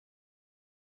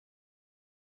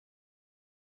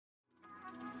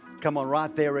Come on,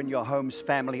 right there in your homes,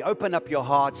 family. Open up your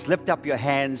hearts, lift up your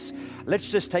hands. Let's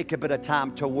just take a bit of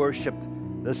time to worship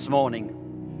this morning.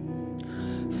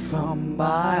 From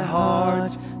my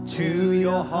heart to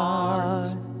your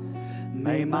heart,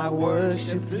 may my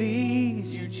worship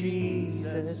please you,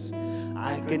 Jesus.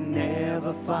 I could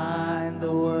never find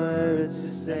the words to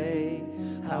say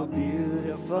how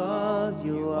beautiful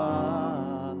you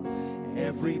are.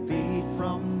 Every beat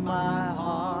from my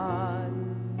heart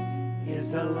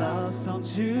is a love song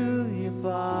to you,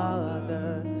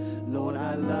 Father. Lord,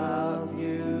 I love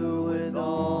you with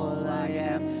all I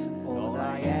am. All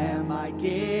I am, I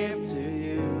give to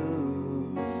you.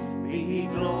 Be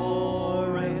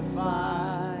glorified,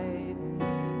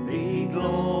 be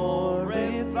glorified.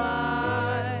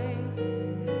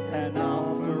 An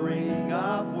offering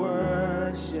of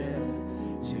worship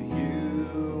to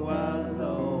you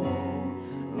alone.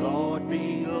 Lord,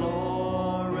 be glorified.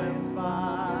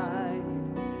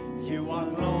 You are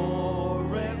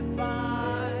glorified.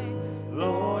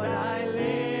 Lord, I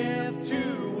live to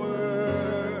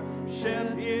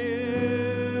worship you.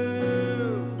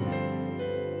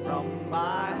 From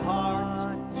my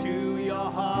heart to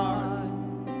your heart,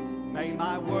 may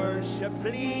my worship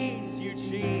please you,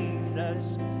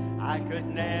 Jesus. I could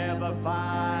never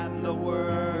find the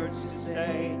words to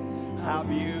say how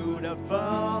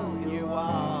beautiful you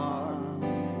are.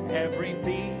 Every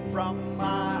beat from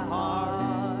my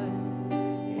heart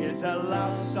is a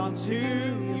love song to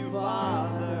you,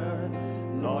 Father.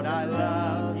 Lord, I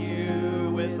love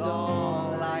you with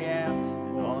all I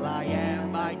am. All I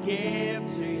am, I give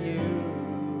to you.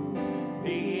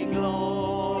 Be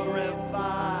glorified,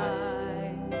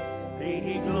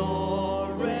 be glorified.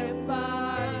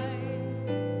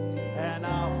 An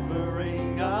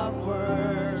offering of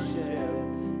worship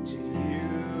to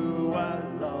you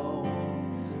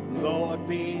alone. Lord,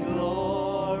 be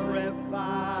glorified.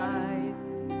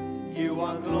 You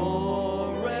are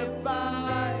glorified.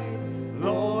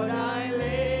 Lord, I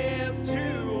live to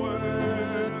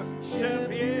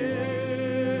worship you.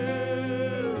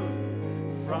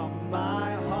 From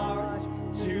my heart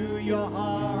to your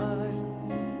heart,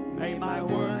 may my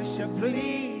worship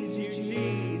please you,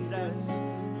 Jesus.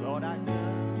 Lord, I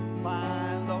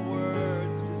find the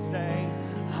words to say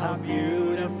how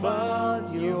beautiful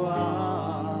you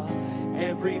are.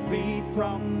 Every beat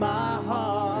from my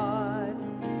heart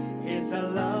is a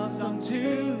love song to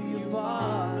you,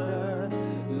 Father.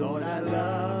 Lord, I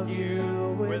love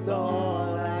you with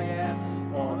all I am.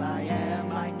 All I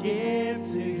am, I give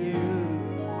to you.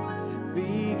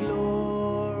 Be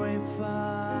glorified,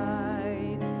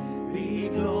 be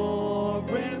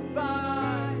glorified.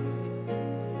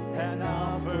 An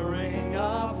offering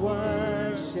of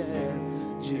worship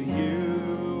to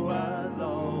you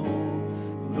alone.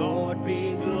 Lord,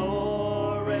 be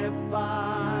glorified.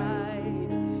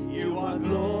 You are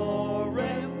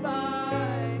glorified.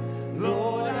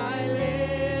 Lord, I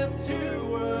live to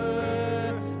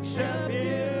worship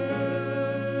you.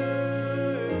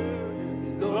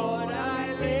 Lord,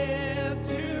 I live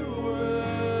to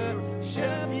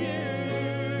worship you.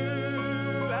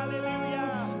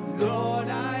 Hallelujah. Lord,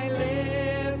 I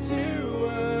live to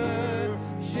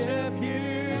worship you.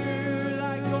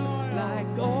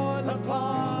 Like oil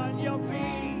upon your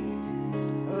feet,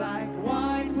 like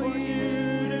wine for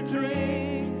you to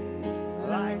drink,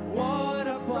 like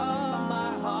water from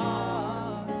my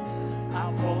heart.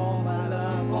 I'll pour my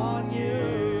love on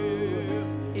you.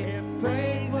 If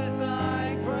praise is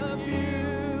like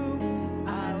perfume,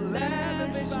 I'll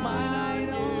lavish mine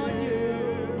on you.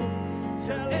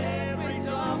 Till every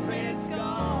drop is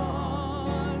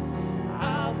gone,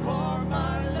 I'll pour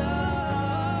my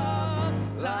love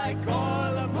like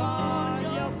oil upon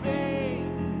your feet,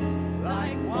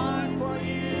 like wine for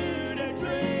you to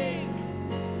drink,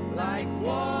 like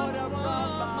water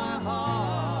from my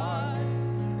heart.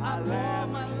 I pour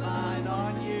my line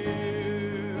on you.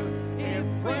 If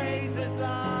praise is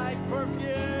like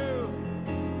perfume,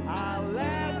 I'll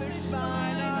lavish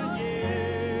mine on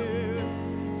you.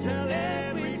 Till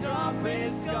every drop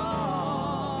is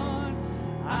gone,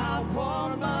 I'll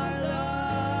pour my love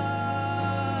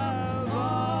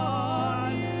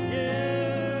on you.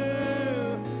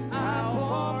 I'll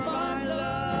pour my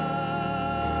love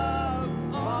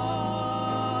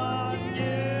on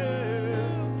you.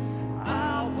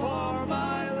 I'll pour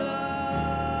my love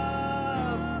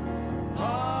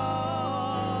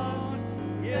on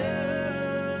you.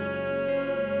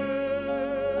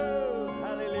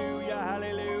 Hallelujah,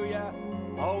 hallelujah.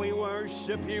 Oh, we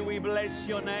worship you, we bless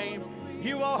your name.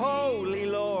 You are holy,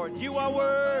 Lord. You are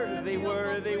worthy,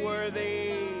 worthy,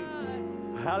 worthy.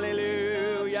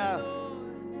 Hallelujah.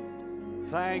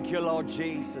 Thank you, Lord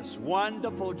Jesus.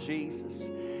 Wonderful Jesus.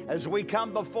 As we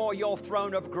come before your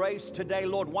throne of grace today,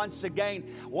 Lord, once again,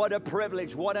 what a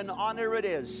privilege, what an honor it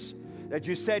is that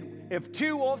you said, if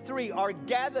 2 or 3 are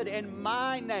gathered in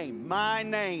my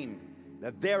name,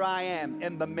 that there I am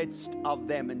in the midst of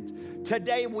them. And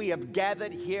today we have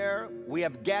gathered here, we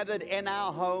have gathered in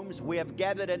our homes, we have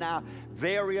gathered in our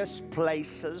various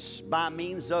places by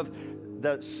means of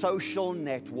the social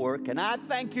network. And I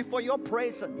thank you for your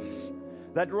presence,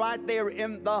 that right there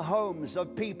in the homes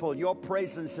of people, your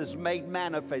presence is made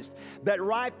manifest. That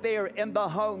right there in the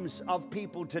homes of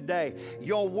people today,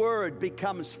 your word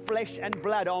becomes flesh and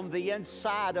blood on the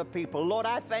inside of people. Lord,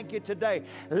 I thank you today.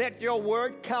 Let your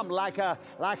word come like a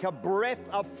breath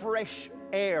of fresh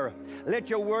air. Let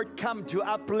your word come to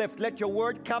uplift. Let your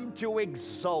word come to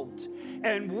exalt.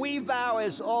 And we vow,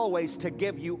 as always, to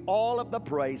give you all of the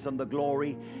praise and the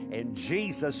glory in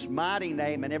Jesus' mighty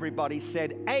name. And everybody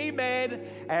said amen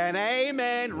and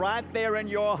amen right there in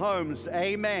your homes.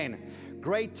 Amen.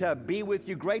 Great to be with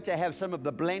you. Great to have some of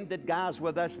the blended guys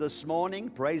with us this morning.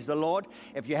 Praise the Lord.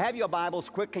 If you have your Bibles,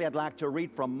 quickly, I'd like to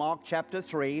read from Mark chapter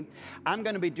 3. I'm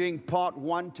going to be doing part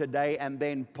 1 today and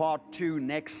then part 2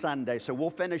 next Sunday. So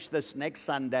we'll finish this next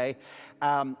Sunday.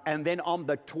 And then on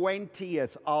the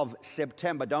 20th of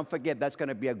September, don't forget, that's going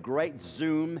to be a great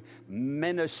Zoom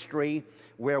ministry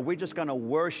where we're just going to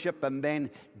worship and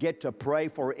then get to pray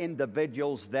for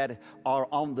individuals that are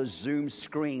on the Zoom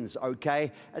screens,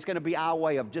 okay? It's going to be our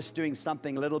way of just doing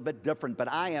something a little bit different, but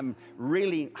I am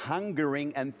really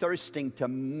hungering and thirsting to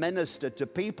minister to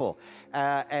people.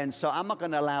 And so I'm not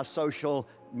going to allow social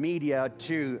media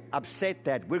to upset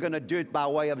that. We're going to do it by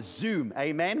way of Zoom,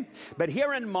 amen? But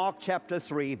here in Mark chapter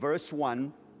 3, verse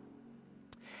 1,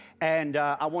 and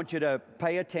I want you to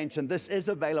pay attention. This is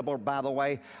available, by the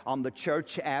way, on the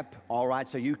church app, all right,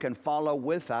 so you can follow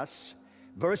with us.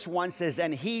 Verse 1 says,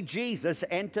 and he, Jesus,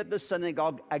 entered the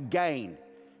synagogue again.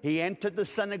 He entered the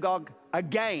synagogue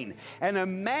again. And a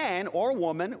man or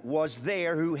woman was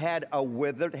there who had a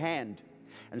withered hand.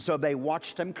 And so they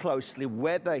watched him closely,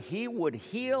 whether he would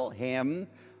heal him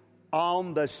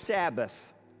on the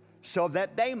Sabbath, so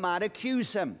that they might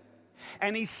accuse him.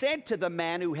 And he said to the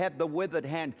man who had the withered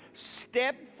hand,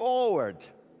 step forward.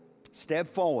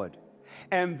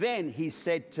 And then he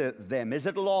said to them, is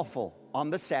it lawful on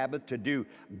the Sabbath to do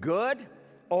good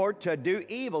or to do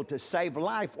evil, to save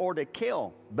life or to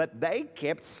kill? But they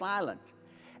kept silent.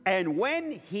 And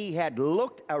when he had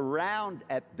looked around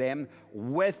at them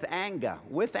with anger,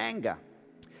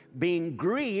 being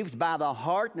grieved by the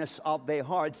hardness of their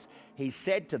hearts, he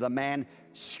said to the man,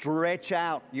 stretch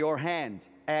out your hand.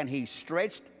 And he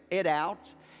stretched it out,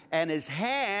 and his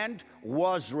hand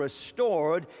was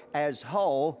restored as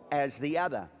whole as the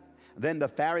other. Then the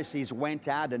Pharisees went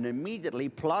out and immediately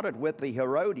plotted with the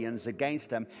Herodians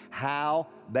against him, how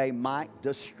they might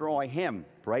destroy him.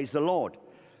 Praise the Lord.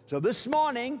 So this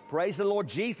morning, praise the Lord,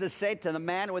 Jesus said to the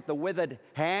man with the withered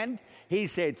hand, he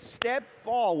said, step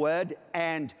forward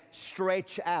and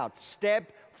stretch out.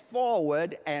 Step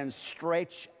forward and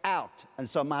stretch out. And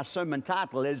so my sermon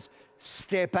title is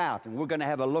Step Out. And we're going to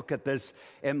have a look at this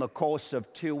in the course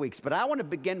of 2 weeks. But I want to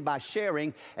begin by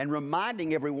sharing and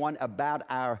reminding everyone about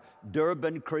our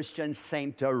Durban Christian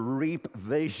Center REAP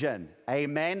vision.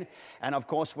 Amen. And of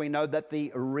course, we know that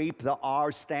the REAP, the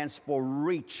R stands for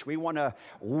reach. We want to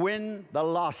win the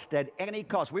lost at any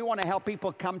cost. We want to help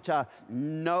people come to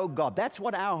know God. That's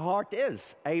what our heart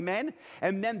is. Amen.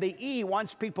 And then the E,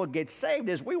 once people get saved,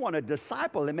 is we want to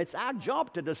disciple them. It's our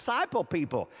job to disciple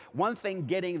people. One thing,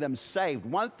 getting them saved.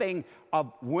 One thing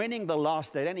of winning the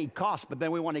lost at any cost, but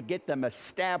then we want to get them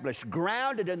established,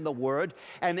 grounded in the Word.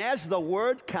 And as the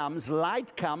Word comes,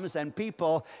 light comes, and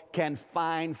people can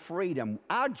find freedom.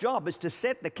 Our job is to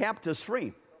set the captives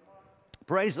free.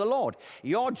 Praise the Lord.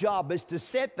 Your job is to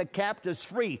set the captives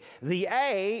free. The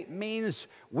A means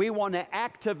we want to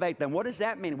activate them. What does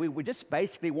that mean? We just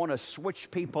basically want to switch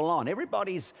people on.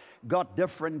 Everybody's got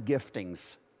different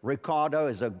giftings. Ricardo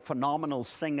is a phenomenal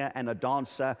singer and a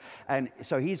dancer, and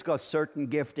so he's got certain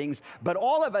giftings, but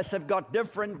all of us have got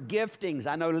different giftings.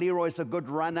 I know Leroy's a good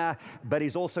runner, but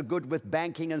he's also good with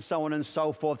banking and so on and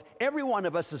so forth. Every one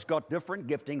of us has got different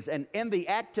giftings, and in the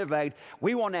Activate,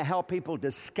 we want to help people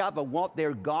discover what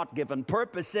their God-given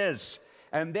purpose is.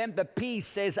 And then the P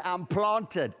says, I'm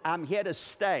planted. I'm here to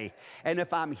stay. And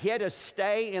if I'm here to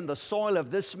stay in the soil of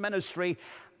this ministry,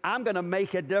 I'm going to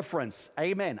make a difference.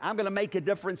 Amen. I'm going to make a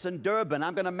difference in Durban.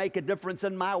 I'm going to make a difference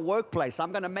in my workplace.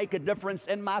 I'm going to make a difference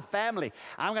in my family.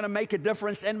 I'm going to make a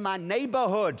difference in my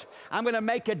neighborhood. I'm going to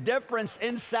make a difference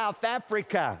in South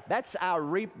Africa. That's our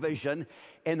REAP vision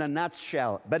in a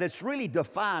nutshell. But it's really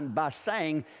defined by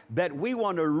saying that we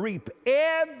want to reap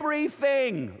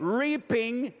everything,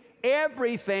 reaping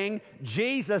everything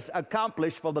Jesus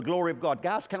accomplished for the glory of God.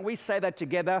 Guys, can we say that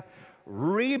together?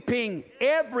 Reaping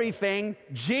everything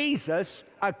Jesus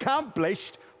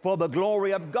accomplished for the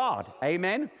glory of God.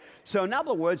 Amen? So in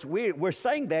other words, we're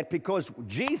saying that because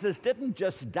Jesus didn't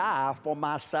just die for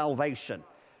my salvation.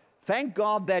 Thank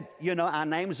God that, our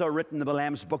names are written in the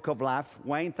Lamb's Book of Life.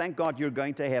 Wayne, thank God you're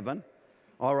going to heaven.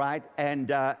 All right? And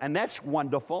that's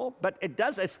wonderful. But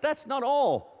that's not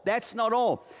all. That's not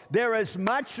all. There is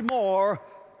much more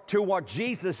to what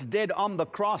Jesus did on the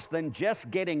cross than just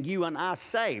getting you and I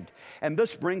saved. And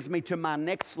this brings me to my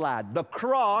next slide. The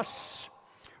cross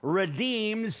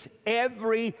redeems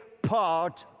every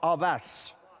part of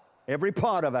us. Every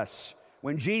part of us.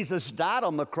 When Jesus died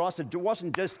on the cross, it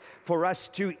wasn't just for us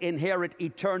to inherit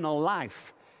eternal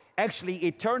life. Actually,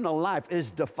 eternal life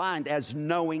is defined as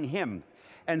knowing Him.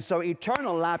 And so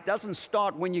eternal life doesn't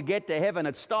start when you get to heaven.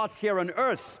 It starts here on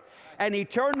earth. And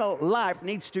eternal life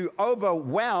needs to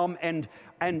overwhelm and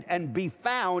be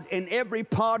found in every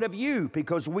part of you,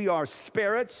 because we are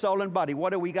spirit, soul, and body.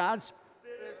 What are we, guys?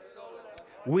 Spirit, soul, and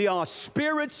body. We are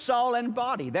spirit, soul, and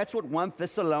body. That's what 1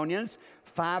 Thessalonians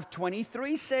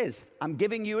 5:23 says. I'm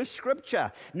giving you a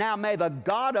scripture. Now may the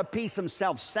God of peace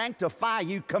Himself sanctify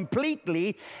you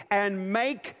completely and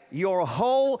make your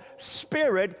whole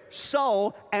spirit,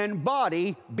 soul, and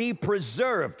body be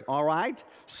preserved. All right?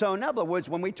 So in other words,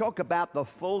 when we talk about the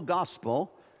full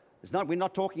gospel, we're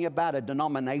not talking about a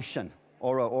denomination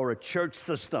or a church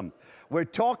system. We're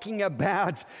talking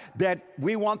about that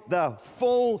we want the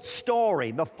full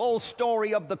story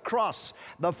of the cross,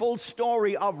 the full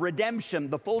story of redemption,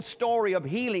 the full story of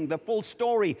healing, the full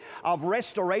story of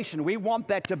restoration. We want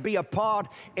that to be a part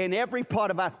in every part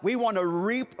of our. We want to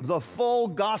reap the full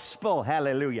gospel.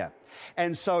 Hallelujah.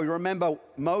 And so remember,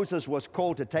 Moses was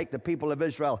called to take the people of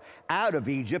Israel out of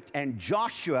Egypt, and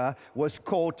Joshua was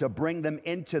called to bring them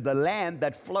into the land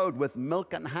that flowed with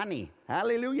milk and honey.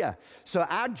 Hallelujah. So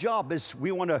our job is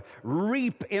we want to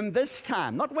reap in this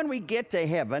time, not when we get to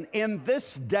heaven, in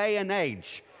this day and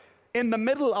age. In the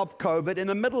middle of COVID, in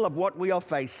the middle of what we are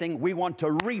facing, we want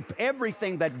to reap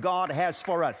everything that God has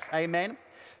for us. Amen.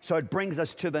 So it brings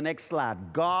us to the next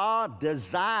slide. God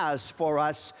desires for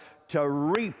us to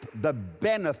reap the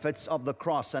benefits of the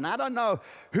cross. And I don't know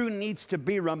who needs to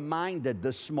be reminded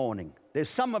this morning. There's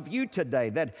some of you today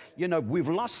that, we've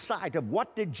lost sight of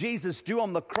what did Jesus do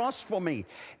on the cross for me?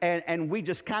 And we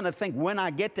just kind of think, when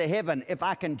I get to heaven, if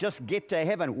I can just get to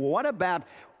heaven, what about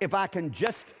if I can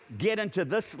just get into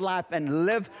this life and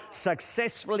live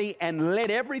successfully and let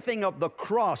everything of the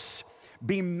cross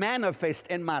be manifest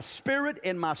in my spirit,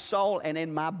 in my soul, and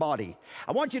in my body?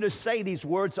 I want you to say these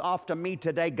words after me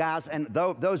today, guys, and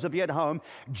those of you at home.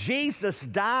 Jesus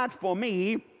died for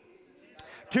me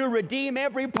to redeem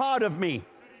every part of me,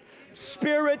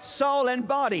 spirit, soul, and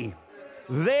body.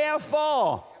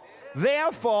 Therefore,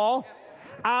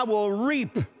 I will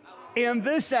reap in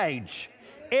this age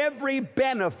every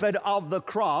benefit of the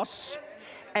cross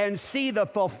and see the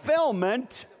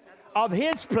fulfillment of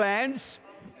His plans,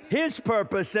 His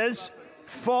purposes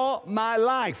for my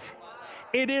life.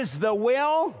 It is the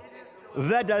will,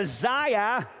 the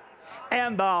desire,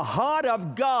 and the heart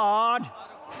of God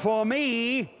for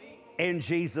me in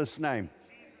Jesus' name.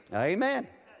 Amen.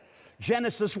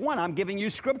 Genesis 1, I'm giving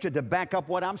you scripture to back up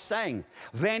what I'm saying.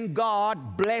 Then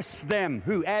God blessed them,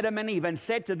 who? Adam and Eve, and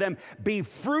said to them, be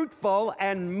fruitful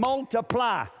and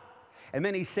multiply. And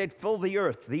then He said, fill the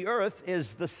earth. The earth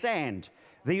is the sand.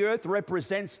 The earth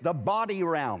represents the body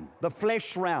realm, the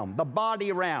flesh realm, the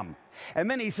body realm. And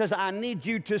then He says, I need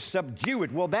you to subdue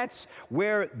it. Well, that's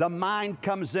where the mind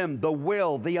comes in, the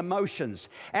will, the emotions.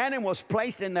 Adam was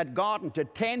placed in that garden to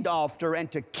tend after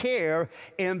and to care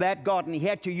in that garden. He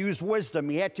had to use wisdom.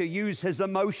 He had to use his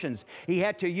emotions. He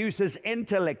had to use his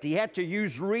intellect. He had to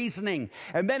use reasoning.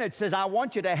 And then it says, I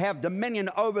want you to have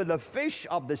dominion over the fish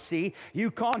of the sea.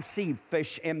 You can't see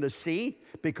fish in the sea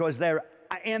because they're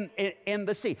in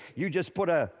the sea. You just put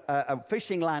a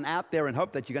fishing line out there and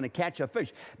hope that you're going to catch a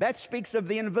fish. That speaks of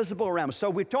the invisible realm. So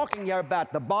we're talking here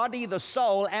about the body, the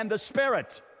soul, and the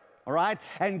spirit. All right?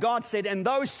 And God said, in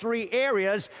those three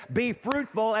areas, be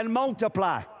fruitful and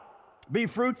multiply. Be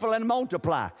fruitful and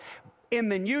multiply. In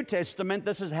the New Testament,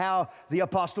 this is how the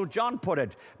Apostle John put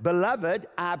it. Beloved,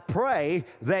 I pray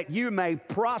that you may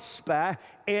prosper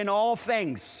in all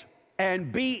things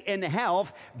and be in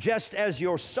health just as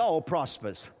your soul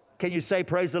prospers. Can you say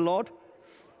praise the Lord?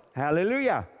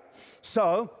 Hallelujah.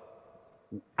 So,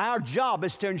 our job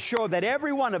is to ensure that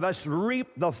every one of us reap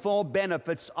the full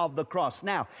benefits of the cross.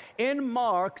 Now, in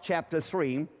Mark chapter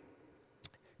 3,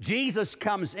 Jesus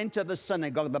comes into the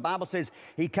synagogue. The Bible says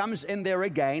he comes in there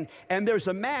again, and there's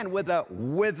a man with a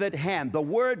withered hand. The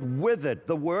word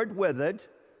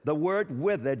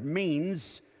withered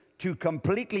means to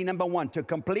completely, number one, to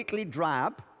completely dry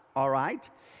up, all right?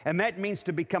 And that means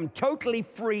to become totally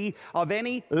free of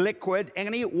any liquid,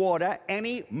 any water,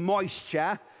 any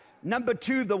moisture. Number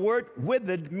two, the word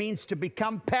withered means to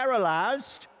become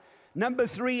paralyzed. Number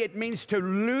three, it means to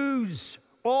lose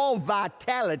all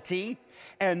vitality.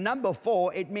 And number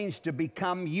four, it means to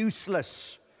become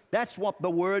useless. That's what the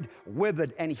word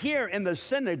withered. And here in the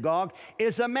synagogue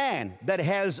is a man that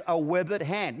has a withered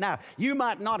hand. Now, you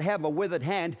might not have a withered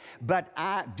hand, but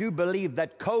I do believe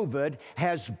that COVID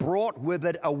has brought with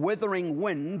it a withering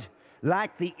wind,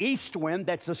 like the east wind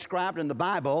that's described in the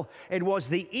Bible. It was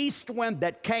the east wind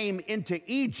that came into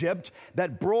Egypt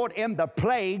that brought in the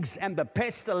plagues and the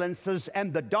pestilences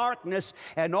and the darkness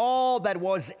and all that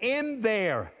was in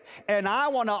there. And I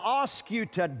want to ask you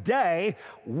today,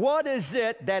 what is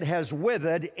it that has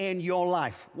withered in your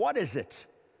life? What is it?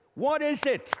 What is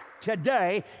it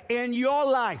today in your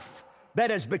life that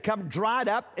has become dried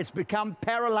up, it's become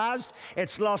paralyzed,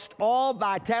 it's lost all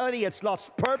vitality, it's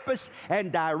lost purpose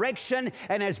and direction,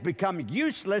 and has become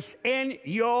useless in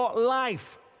your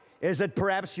life? Is it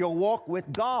perhaps your walk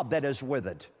with God that has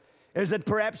withered? Is it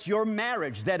perhaps your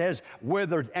marriage that has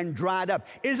withered and dried up?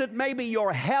 Is it maybe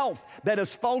your health that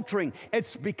is faltering?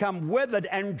 It's become withered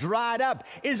and dried up.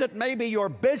 Is it maybe your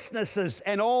businesses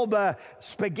and all the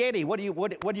spaghetti? What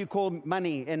do you call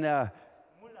money in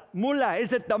mullah?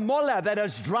 Is it the mullah that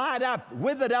has dried up,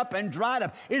 withered up and dried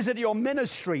up? Is it your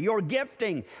ministry, your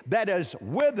gifting that has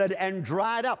withered and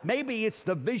dried up? Maybe it's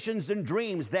the visions and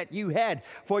dreams that you had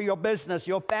for your business,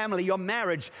 your family, your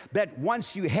marriage that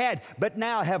once you had, but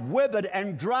now have withered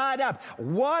and dried up.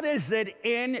 What is it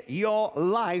in your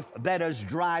life that has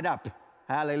dried up?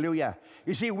 Hallelujah.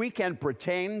 You see, we can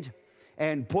pretend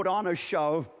and put on a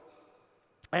show.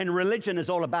 And religion is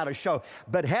all about a show.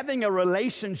 But having a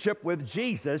relationship with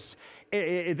Jesus,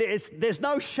 there's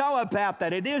no show about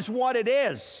that. It is what it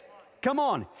is. Come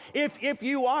on. If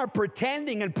you are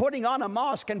pretending and putting on a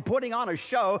mask and putting on a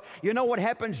show, you know what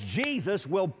happens? Jesus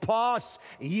will pass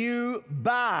you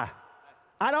by.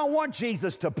 I don't want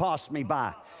Jesus to pass me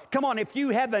by. Come on, if you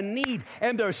have a need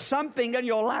and there's something in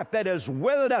your life that is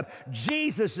withered up,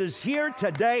 Jesus is here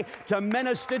today to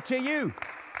minister to you.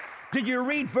 Did you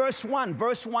read verse 1?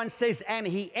 Verse 1 says, and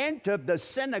he entered the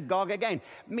synagogue again.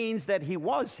 Means that he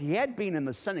had been in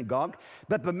the synagogue,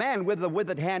 but the man with the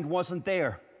withered hand wasn't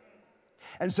there.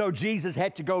 And so Jesus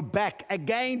had to go back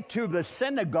again to the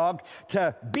synagogue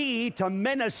to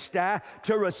minister,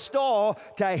 to restore,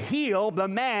 to heal the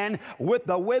man with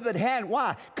the withered hand.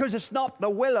 Why? Because it's not the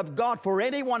will of God for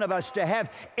any one of us to have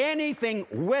anything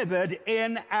withered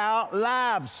in our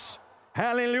lives.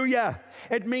 Hallelujah.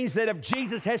 It means that if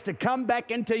Jesus has to come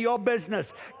back into your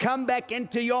business, come back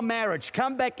into your marriage,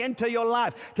 come back into your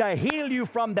life to heal you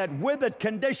from that withered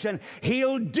condition,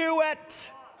 he'll do it.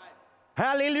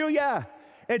 Hallelujah.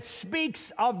 It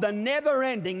speaks of the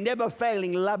never-ending,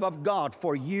 never-failing love of God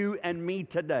for you and me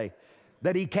today.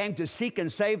 That he came to seek and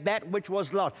save that which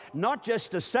was lost. Not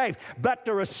just to save, but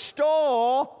to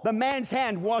restore. The man's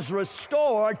hand was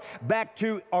restored back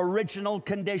to original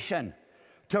condition.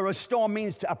 To restore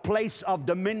means a place of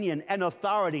dominion and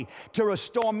authority. To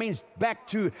restore means back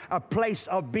to a place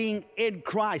of being in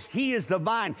Christ. He is the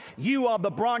vine. You are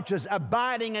the branches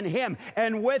abiding in him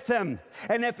and with him.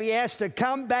 And if he has to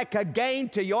come back again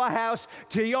to your house,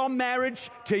 to your marriage,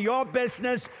 to your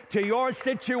business, to your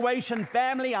situation,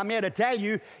 family, I'm here to tell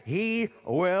you, he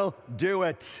will do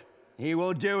it. He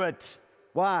will do it.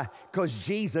 Why? Because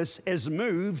Jesus is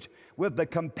moved with the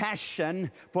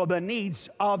compassion for the needs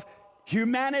of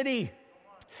humanity.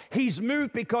 He's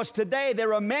moved because today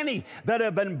there are many that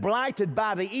have been blighted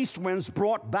by the east winds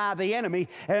brought by the enemy,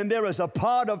 and there is a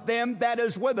part of them that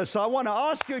is withered. So I want to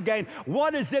ask you again,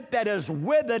 what is it that is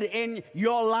withered in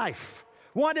your life?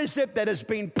 What is it that has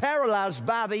been paralyzed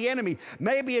by the enemy?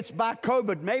 Maybe it's by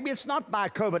COVID. Maybe it's not by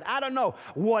COVID. I don't know.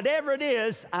 Whatever it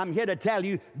is, I'm here to tell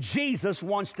you, Jesus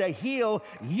wants to heal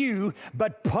you.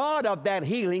 But part of that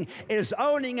healing is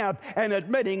owning up and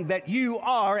admitting that you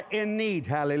are in need.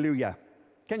 Hallelujah.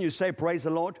 Can you say praise the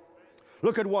Lord?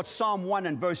 Look at what Psalm 1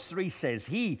 and verse 3 says.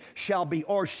 He shall be,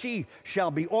 or she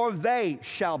shall be, or they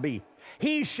shall be.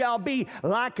 He shall be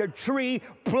like a tree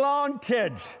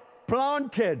planted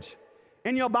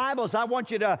In your Bibles, I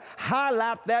want you to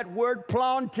highlight that word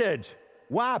planted.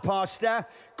 Why, Pastor?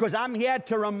 Because I'm here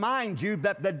to remind you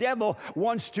that the devil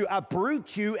wants to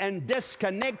uproot you and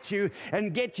disconnect you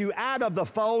and get you out of the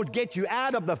fold, get you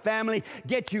out of the family,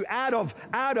 get you out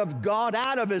of God,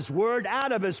 out of His Word,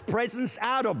 out of His presence,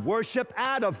 out of worship,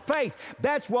 out of faith.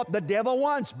 That's what the devil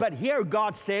wants. But here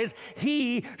God says,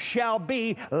 he shall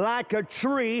be like a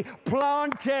tree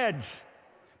planted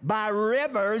by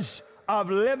rivers of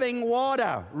living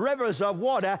water, rivers of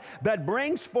water that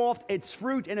brings forth its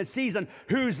fruit in its season,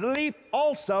 whose leaf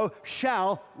also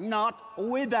shall not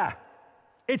wither.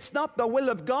 It's not the will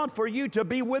of God for you to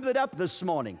be withered up this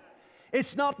morning.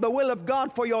 It's not the will of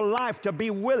God for your life to be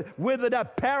withered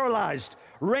up, paralyzed,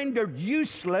 rendered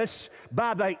useless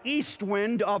by the east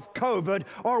wind of COVID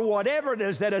or whatever it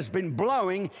is that has been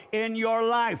blowing in your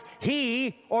life.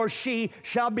 He or she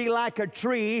shall be like a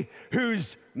tree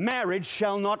whose marriage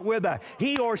shall not wither.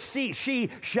 He or she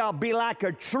shall be like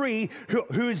a tree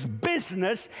whose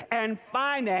business and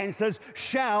finances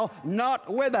shall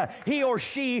not wither. He or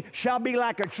she shall be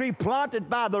like a tree planted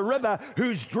by the river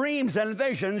whose dreams and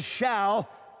visions shall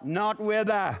not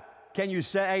wither. Can you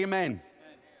say amen?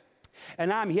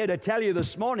 And I'm here to tell you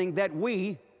this morning that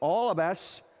we, all of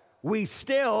us, we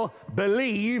still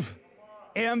believe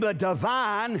in the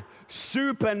divine,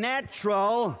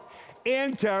 supernatural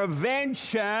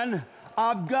intervention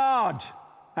of God.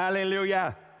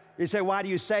 Hallelujah. You say, why do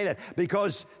you say that?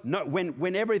 Because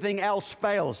when everything else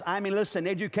fails, I mean, listen,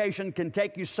 education can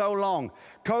take you so long.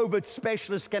 COVID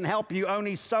specialists can help you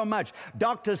only so much.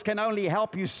 Doctors can only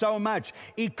help you so much.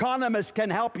 Economists can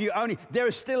help you only.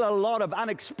 There's still a lot of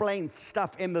unexplained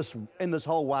stuff in this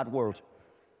whole wide world.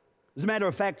 As a matter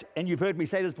of fact, and you've heard me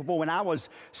say this before, when I was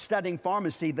studying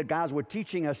pharmacy, the guys were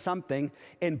teaching us something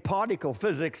in particle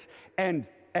physics, and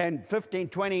 15,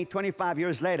 20, 25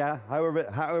 years later,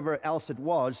 however else it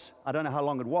was, I don't know how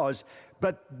long it was,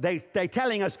 but they're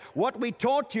telling us, what we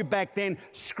taught you back then,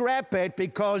 scrap it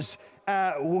because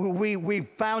we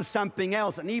found something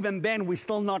else, and even then we're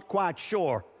still not quite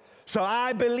sure. So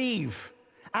I believe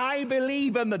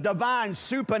in the divine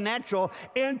supernatural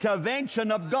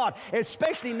intervention of God,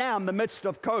 especially now in the midst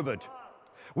of COVID,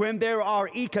 when there are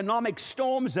economic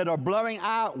storms that are blowing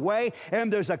our way,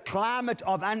 and there's a climate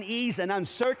of unease and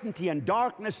uncertainty and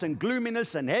darkness and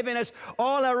gloominess and heaviness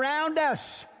all around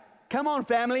us. Come on,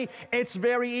 family. It's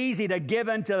very easy to give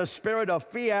into the spirit of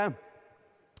fear.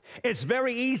 It's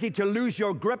very easy to lose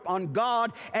your grip on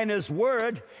God and His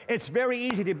Word. It's very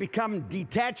easy to become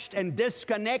detached and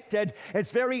disconnected.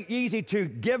 It's very easy to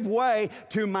give way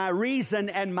to my reason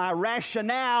and my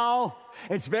rationale.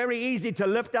 It's very easy to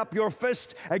lift up your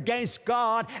fist against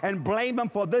God and blame Him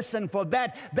for this and for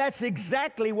that. That's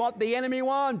exactly what the enemy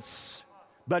wants.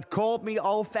 But call me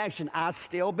old-fashioned, I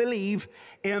still believe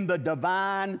in the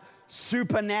divine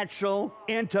supernatural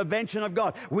intervention of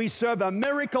God. We serve a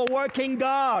miracle-working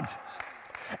God.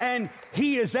 And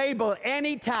He is able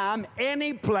anytime,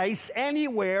 any place,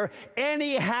 anywhere,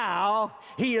 anyhow,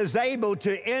 He is able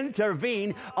to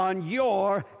intervene on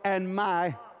your and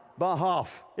my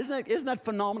behalf. Isn't that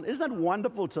phenomenal? Isn't that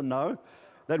wonderful to know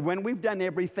that when we've done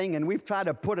everything and we've tried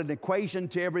to put an equation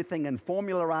to everything and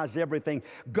formularize everything,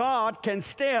 God can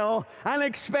still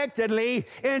unexpectedly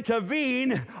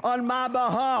intervene on my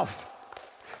behalf.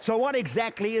 So what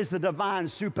exactly is the divine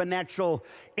supernatural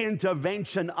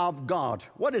intervention of God?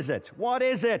 What is it? What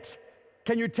is it?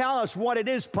 Can you tell us what it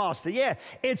is, Pastor? Yeah,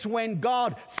 it's when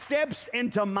God steps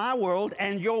into my world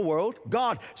and your world.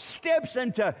 God steps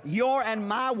into your and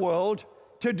my world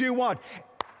to do what?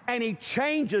 And He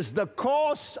changes the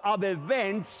course of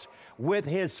events with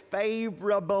His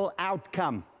favorable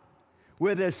outcome.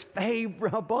 With His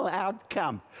favorable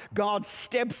outcome. God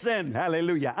steps in,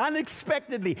 hallelujah,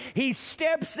 unexpectedly. He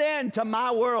steps into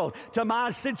my world, to my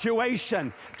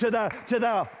situation, to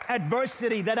the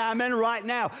adversity that I'm in right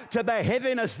now, to the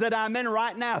heaviness that I'm in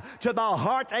right now, to the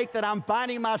heartache that I'm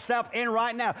finding myself in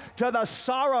right now, to the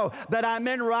sorrow that I'm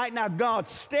in right now. God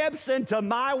steps into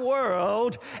my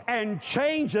world and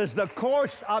changes the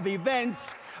course of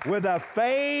events with a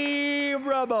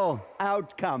favorable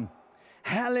outcome.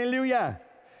 Hallelujah.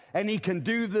 And He can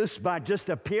do this by just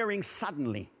appearing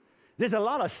suddenly. There's a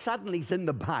lot of suddenlies in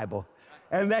the Bible.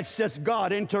 And that's just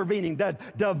God intervening, the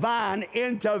divine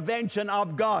intervention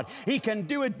of God. He can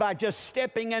do it by just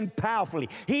stepping in powerfully.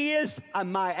 He is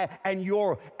my and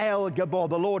your El Gabor,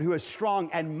 the Lord who is strong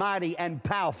and mighty and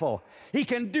powerful. He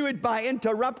can do it by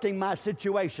interrupting my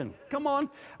situation. Come on,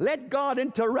 let God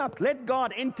interrupt. Let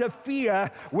God interfere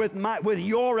with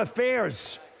your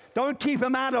affairs. Don't keep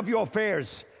Him out of your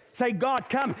affairs. Say, God,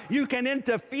 come. You can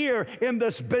interfere in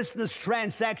this business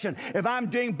transaction. If I'm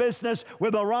doing business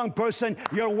with the wrong person,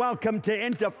 you're welcome to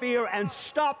interfere and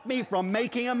stop me from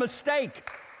making a mistake.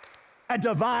 A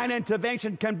divine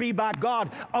intervention can be by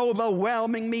God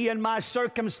overwhelming me in my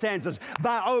circumstances,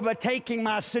 by overtaking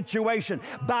my situation,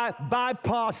 by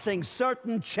bypassing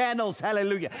certain channels,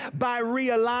 hallelujah, by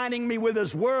realigning me with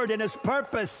His Word and His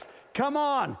purpose. Come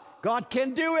on, God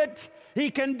can do it. He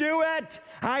can do it.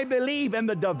 I believe in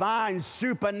the divine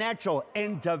supernatural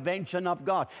intervention of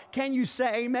God. Can you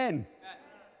say amen?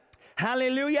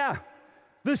 Hallelujah.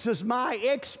 This is my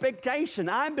expectation.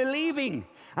 I'm believing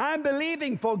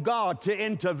for God to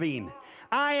intervene.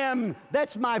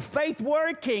 That's my faith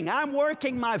working. I'm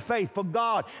working my faith for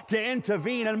God to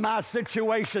intervene in my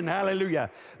situation. Hallelujah.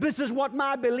 This is what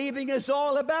my believing is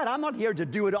all about. I'm not here to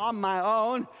do it on my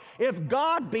own. If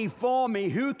God be for me,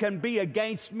 who can be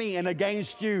against me and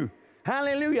against you?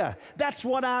 Hallelujah. That's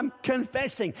what I'm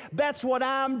confessing. That's what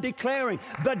I'm declaring.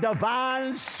 The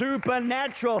divine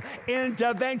supernatural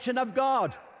intervention of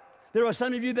God. There are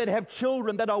some of you that have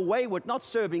children that are wayward, not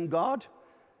serving God.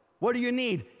 What do you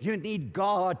need? You need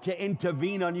God to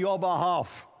intervene on your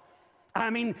behalf. I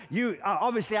mean,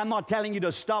 obviously I'm not telling you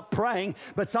to stop praying,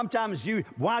 but sometimes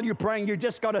while you're praying, you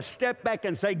just got to step back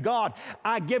and say, God,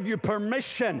 I give you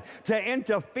permission to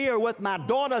interfere with my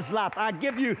daughter's life. I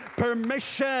give you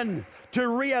permission to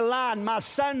realign my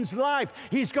son's life.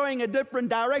 He's going a different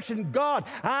direction. God,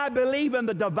 I believe in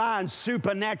the divine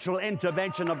supernatural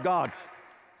intervention of God.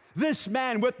 This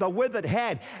man with the withered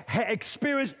hand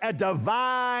experienced a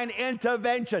divine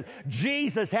intervention.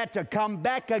 Jesus had to come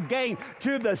back again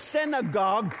to the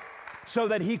synagogue so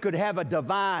that he could have a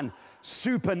divine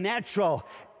supernatural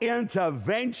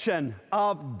intervention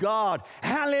of God.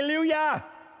 Hallelujah!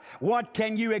 What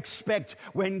can you expect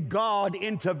when God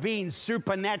intervenes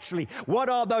supernaturally? What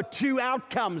are the two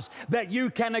outcomes that you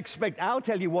can expect? I'll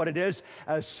tell you what it is: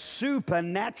 a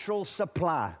supernatural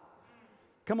supply.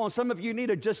 Come on, some of you need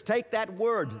to just take that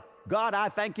word. God, I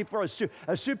thank you for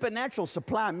a supernatural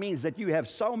supply. Means that you have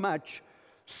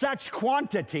such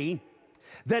quantity,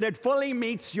 that it fully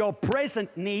meets your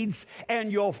present needs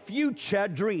and your future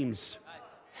dreams.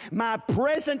 My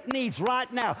present needs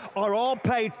right now are all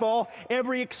paid for,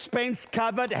 every expense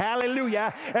covered,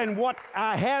 hallelujah. And what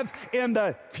I have in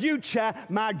the future,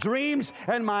 my dreams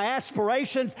and my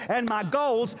aspirations and my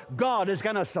goals, God is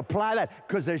going to supply that,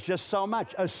 because there's just so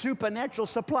much. A supernatural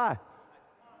supply.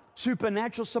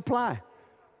 Supernatural supply.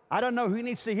 I don't know who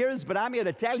needs to hear this, but I'm here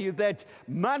to tell you that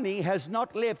money has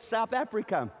not left South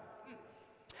Africa.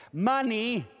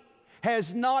 Money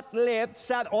has not left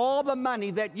South. All the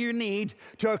money that you need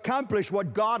to accomplish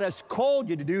what God has called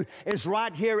you to do is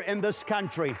right here in this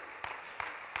country.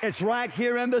 It's right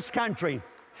here in this country.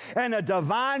 And a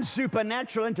divine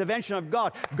supernatural intervention of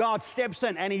God, God steps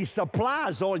in and He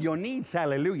supplies all your needs.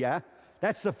 Hallelujah.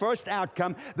 That's the first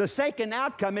outcome. The second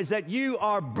outcome is that you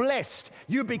are blessed.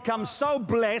 You become so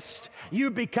blessed. You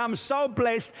become so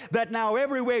blessed that now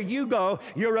everywhere you go,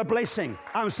 you're a blessing.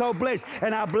 I'm so blessed,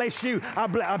 and I bless you.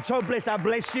 I'm so blessed, I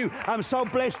bless you. I'm so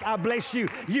blessed, I bless you.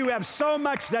 You have so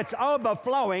much that's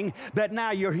overflowing that now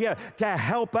you're here to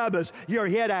help others. You're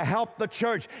here to help the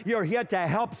church. You're here to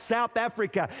help South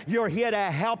Africa. You're here to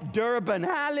help Durban.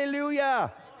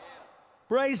 Hallelujah.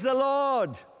 Praise the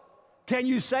Lord. Can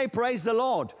you say praise the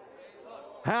Lord?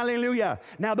 Hallelujah.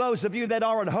 Now, those of you that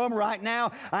are at home right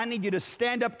now, I need you to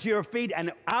stand up to your feet,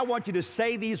 and I want you to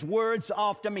say these words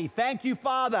after me. Thank you,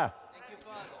 Father,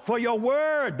 for your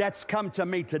word that's come to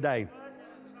me today.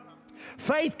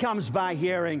 Faith comes by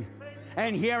hearing,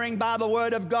 and hearing by the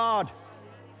word of God.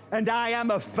 And I am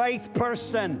a faith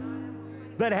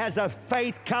person that has a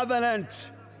faith covenant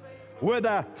with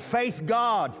a faith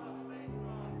God.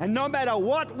 And no matter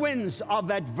what winds of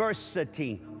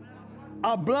adversity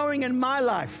are blowing in my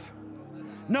life,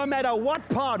 no matter what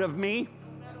part of me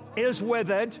is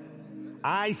withered,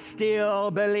 I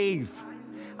still believe.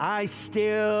 I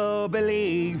still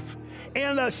believe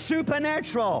in the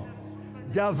supernatural,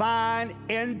 divine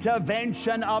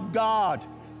intervention of God.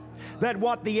 That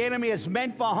what the enemy is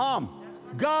meant for harm,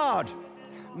 God,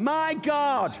 my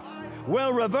God,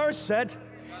 will reverse it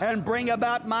and bring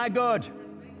about my good.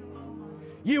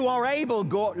 You are able,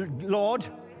 Lord.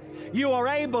 You are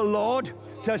able, Lord,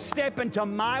 to step into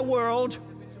my world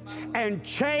and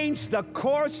change the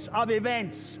course of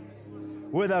events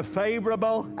with a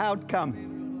favorable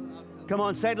outcome. Come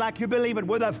on, say it like you believe it.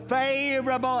 With a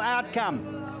favorable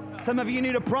outcome. Some of you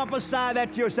need to prophesy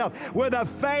that to yourself. With a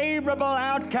favorable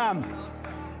outcome.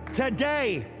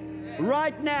 Today,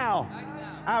 right now,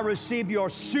 I receive your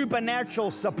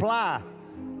supernatural supply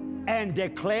and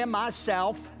declare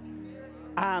myself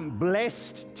I'm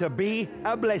blessed to be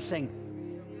a blessing.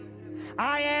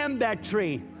 I am that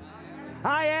tree.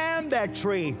 I am that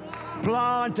tree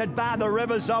planted by the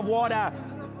rivers of water,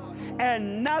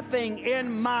 and nothing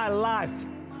in my life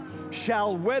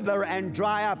shall wither and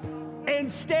dry up.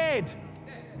 Instead,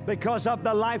 because of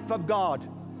the life of God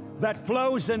that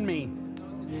flows in me,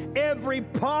 every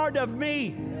part of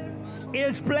me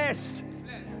is blessed.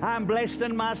 I'm blessed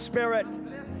in my spirit.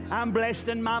 I'm blessed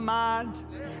in my mind.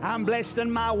 I'm blessed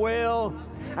in my will.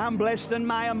 I'm blessed in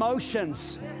my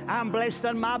emotions. I'm blessed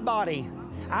in my body.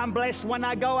 I'm blessed when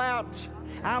I go out.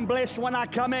 I'm blessed when I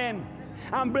come in.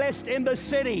 I'm blessed in the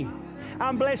city.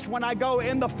 I'm blessed when I go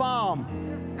in the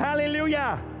farm.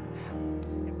 Hallelujah.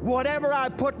 Whatever I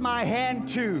put my hand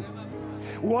to,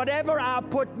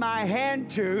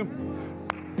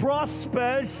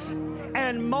 prospers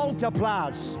and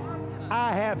multiplies.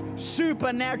 I have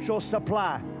supernatural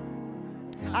supply.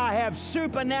 I have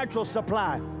supernatural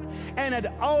supply, and it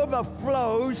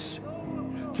overflows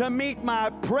to meet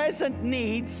my present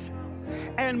needs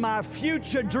and my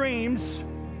future dreams.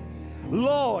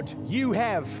 Lord, you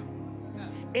have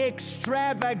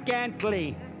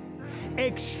extravagantly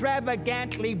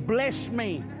blessed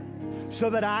me so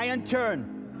that I in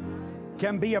turn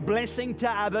can be a blessing to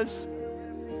others,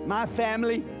 my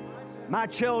family, my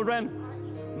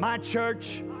children, my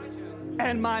church,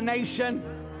 and my nation.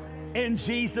 In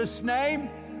Jesus' name,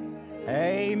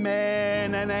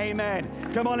 amen and amen.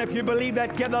 Come on, if you believe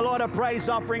that, give the Lord a praise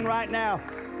offering right now.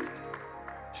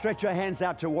 Stretch your hands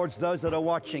out towards those that are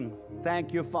watching.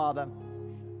 Thank you, Father.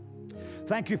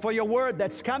 Thank you for your word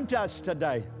that's come to us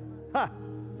today.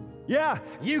 Yeah,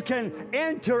 you can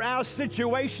enter our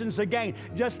situations again,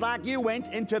 just like you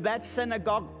went into that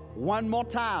synagogue one more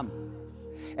time.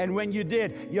 And when you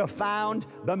did, you found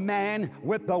the man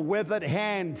with the withered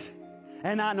hand.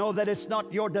 And I know that it's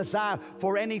not your desire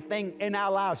for anything in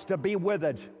our lives to be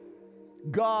withered.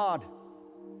 God,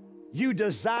 you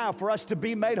desire for us to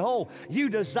be made whole. You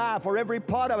desire for every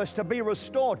part of us to be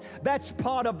restored. That's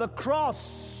part of the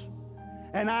cross.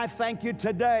 And I thank you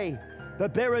today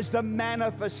that there is the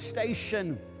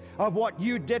manifestation of what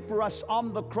you did for us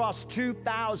on the cross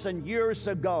 2,000 years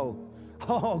ago.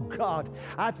 Oh God,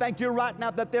 I thank you right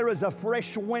now that there is a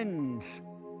fresh wind.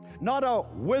 Not a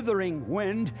withering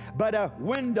wind, but a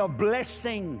wind of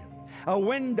blessing, a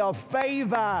wind of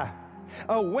favor,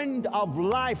 a wind of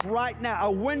life right now,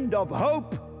 a wind of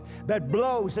hope that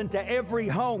blows into every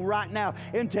home right now,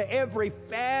 into every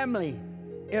family,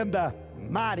 in the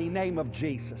mighty name of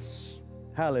Jesus.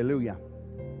 Hallelujah.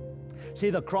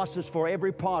 See, the cross is for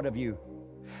every part of you,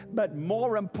 but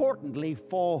more importantly,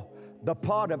 for the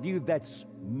part of you that's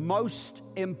most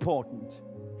important.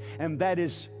 And that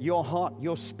is your heart,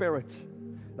 your spirit.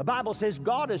 The Bible says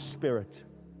God is spirit,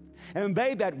 and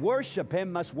they that worship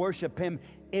him must worship him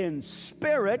in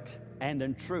spirit and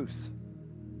in truth.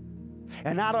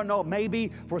 And I don't know,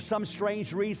 maybe for some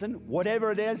strange reason,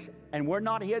 whatever it is, and we're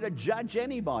not here to judge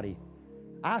anybody,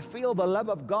 I feel the love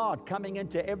of God coming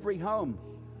into every home.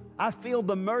 I feel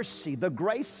the mercy, the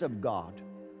grace of God.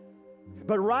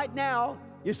 But right now,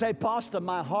 you say, Pastor,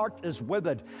 my heart is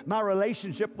withered. My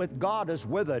relationship with God is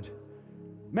withered.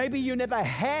 Maybe you never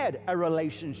had a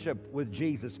relationship with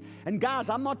Jesus. And guys,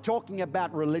 I'm not talking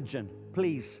about religion,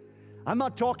 please. I'm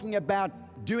not talking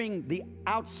about doing the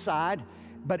outside,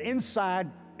 but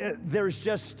inside there's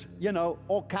just,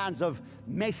 all kinds of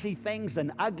messy things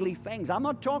and ugly things. I'm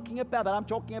not talking about that. I'm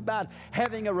talking about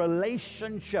having a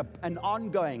relationship, an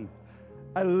ongoing,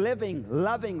 a living,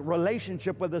 loving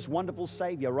relationship with this wonderful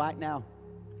Savior right now.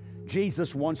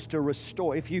 Jesus wants to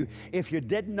restore. If you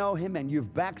didn't know him and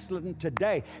you've backslidden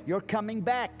today, you're coming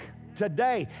back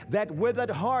today. That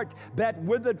withered heart, that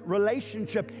withered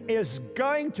relationship is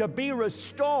going to be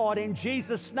restored in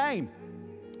Jesus' name.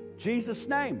 Jesus'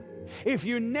 name. If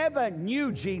you never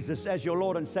knew Jesus as your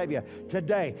Lord and Savior,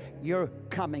 today you're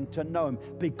coming to know him,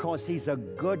 because he's a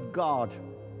good God.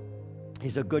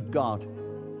 He's a good God.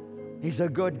 He's a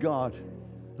good God.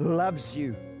 Loves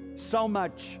you so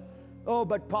much. Oh,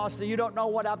 but Pastor, you don't know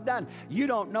what I've done. You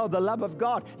don't know the love of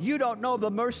God. You don't know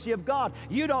the mercy of God.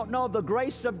 You don't know the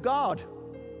grace of God.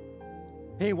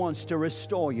 He wants to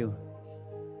restore you.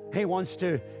 He wants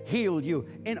to heal you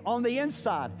on the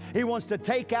inside. He wants to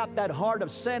take out that heart of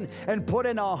sin and put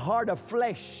in a heart of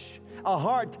flesh, a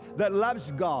heart that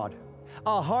loves God,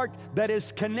 a heart that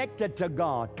is connected to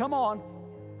God. Come on,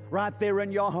 right there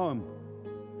in your home.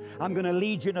 I'm going to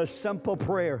lead you in a simple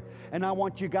prayer, and I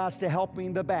want you guys to help me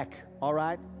in the back, all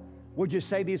right? Would you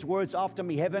say these words after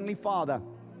me? Heavenly Father,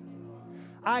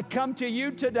 I come to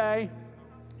you today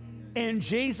in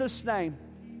Jesus' name,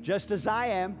 just as I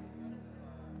am,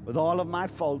 with all of my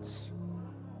faults.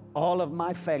 all of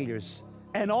my failures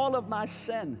and all of my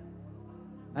sin.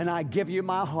 And I give you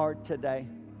my heart today.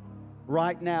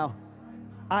 Right now,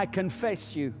 I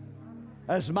confess you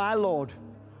as my Lord,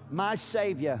 my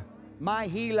Savior, my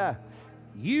healer.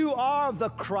 You are the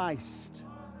Christ,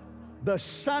 the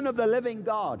Son of the living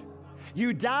God.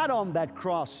 You died on that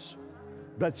cross,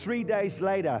 but 3 days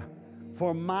later,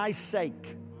 for my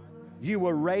sake, you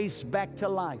were raised back to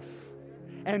life.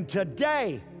 And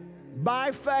today,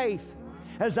 by faith,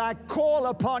 as I call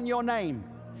upon your name,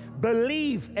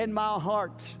 believe in my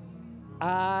heart,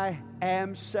 I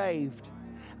am saved.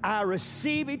 I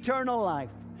receive eternal life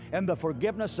and the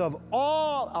forgiveness of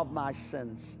all of my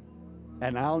sins.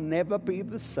 And I'll never be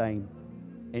the same.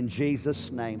 In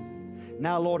Jesus' name.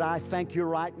 Now, Lord, I thank you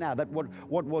right now that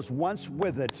what was once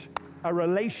withered, a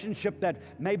relationship that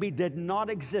maybe did not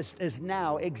exist, is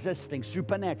now existing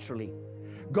supernaturally.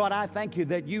 God, I thank you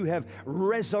that you have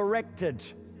resurrected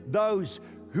those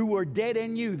who were dead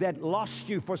in you, that lost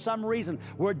you for some reason,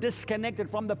 were disconnected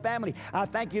from the family. I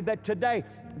thank you that today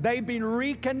they've been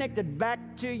reconnected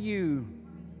back to you.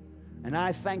 And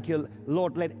I thank you,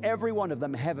 Lord, let every one of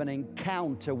them have an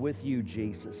encounter with you,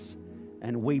 Jesus.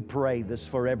 And we pray this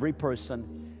for every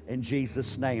person in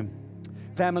Jesus' name.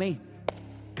 Family,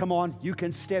 come on, you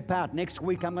can step out. Next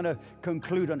week, I'm going to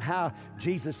conclude on how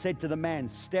Jesus said to the man,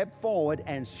 step forward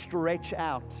and stretch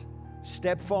out.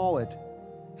 Step forward.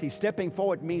 See, stepping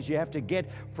forward means you have to get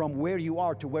from where you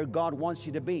are to where God wants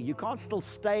you to be. You can't still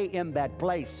stay in that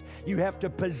place. You have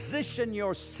to position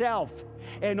yourself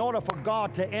in order for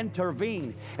God to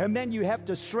intervene. And then you have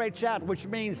to stretch out, which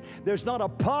means there's not a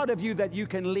part of you that you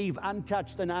can leave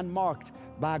untouched and unmarked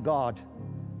by God.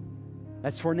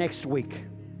 That's for next week.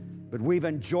 But we've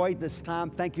enjoyed this time.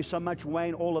 Thank you so much,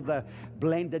 Wayne, all of the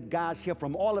blended guys here,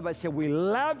 from all of us here. We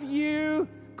love you.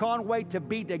 Can't wait to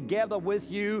be together with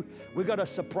you. We got a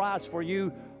surprise for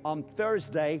you on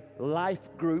Thursday,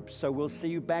 life group. So we'll see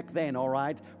you back then, all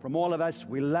right? From all of us,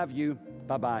 we love you.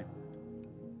 Bye-bye.